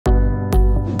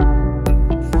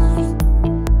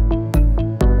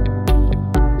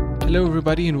Hello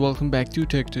everybody and welcome back to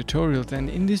Tech Tutorials, and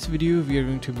in this video we are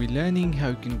going to be learning how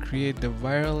you can create the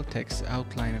viral text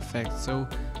outline effect. So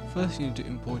first you need to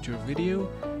import your video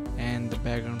and the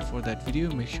background for that video.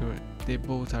 Make sure they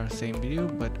both are same video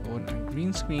but on a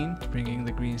green screen, bringing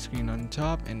the green screen on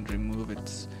top and remove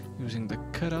it using the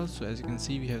cutout. So as you can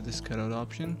see, we have this cutout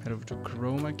option. Head over to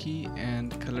chroma key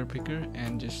and color picker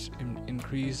and just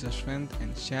increase the strength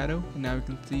and shadow. Now you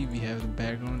can see we have the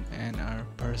background and our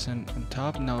person on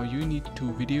top. Now you need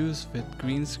two videos with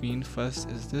green screen. First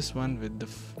is this one with the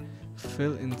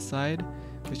fill inside,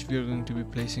 which we are going to be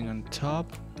placing on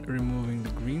top, removing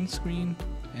the green screen,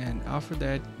 and after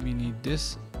that we need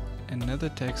this another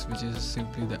text, which is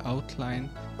simply the outline.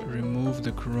 Remove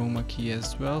the chroma key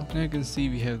as well. Now you can see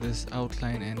we have this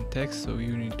outline and text, so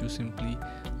you need to simply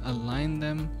align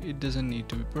them. It doesn't need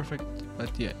to be perfect,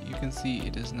 but yeah, you can see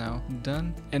it is now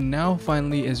done. And now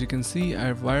finally, as you can see,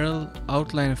 our viral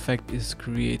outline effect is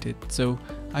created. So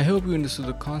I hope you understood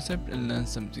the concept and learned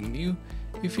something new.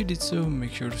 If you did so,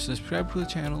 make sure to subscribe to the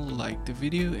channel, like the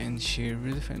video and share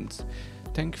with friends.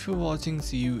 Thank you for watching.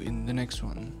 See you in the next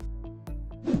one.